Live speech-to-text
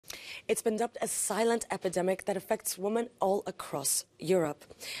It's been dubbed a silent epidemic that affects women all across Europe.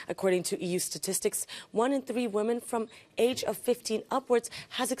 According to EU statistics, 1 in 3 women from age of 15 upwards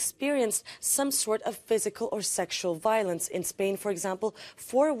has experienced some sort of physical or sexual violence. In Spain, for example,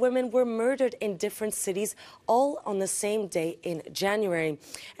 4 women were murdered in different cities, all on the same day in January.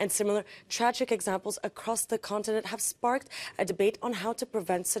 And similar tragic examples across the continent have sparked a debate on how to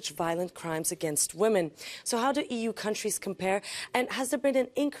prevent such violent crimes against women. So how do EU countries compare? And has there been an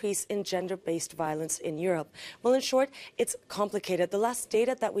increase in gender-based violence in Europe? Well, in short, it's complicated. The last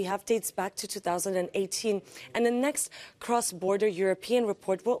data that we have dates back to 2018, and the next cross-border European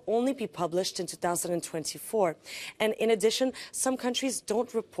report will only be published in 2024. And in addition, some countries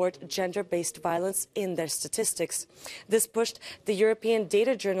don't report gender-based violence in their statistics. This pushed the European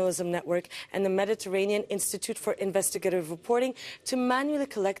Data Journalism Network and the Mediterranean Institute for Investigative Reporting to manually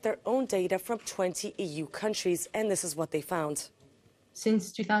collect their own data from 20 EU countries, and this is what they found.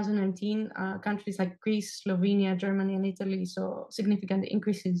 Since 2019, countries like Greece, Slovenia, Germany, and Italy saw significant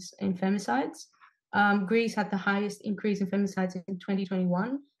increases in femicides. Greece had the highest increase in femicides in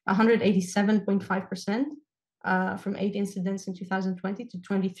 2021, 187.5%, from 8 incidents in 2020 to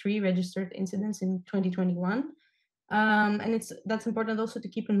 23 registered incidents in 2021. And that's important also to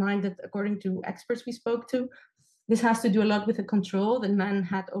keep in mind that according to experts we spoke to, this has to do a lot with the control that men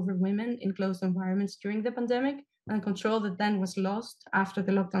had over women in closed environments during the pandemic, and control that then was lost after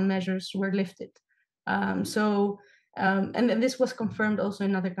the lockdown measures were lifted. And this was confirmed also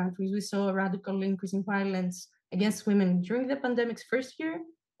in other countries. We saw a radical increase in violence against women during the pandemic's first year,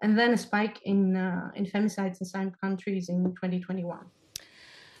 and then a spike in femicides in some countries in 2021.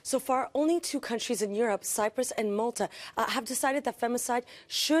 So far, only 2 countries in Europe, Cyprus and Malta, have decided that femicide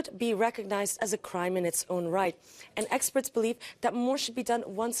should be recognized as a crime in its own right. And experts believe that more should be done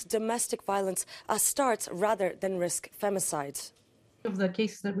once domestic violence starts rather than risk femicide. Of the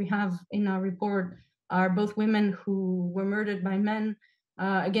cases that we have in our report are both women who were murdered by men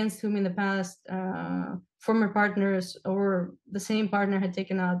against whom in the past former partners or the same partner had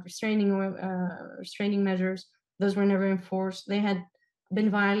taken out restraining measures. Those were never enforced. They had been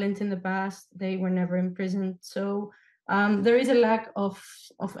violent in the past. They were never imprisoned. So there is a lack of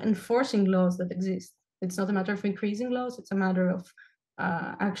enforcing laws that exist. It's not a matter of increasing laws. It's a matter of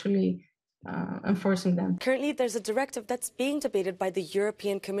actually enforcing them. Currently, there's a directive that's being debated by the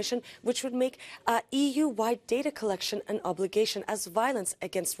European Commission, which would make EU-wide data collection an obligation, as violence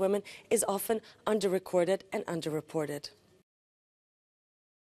against women is often underrecorded and underreported.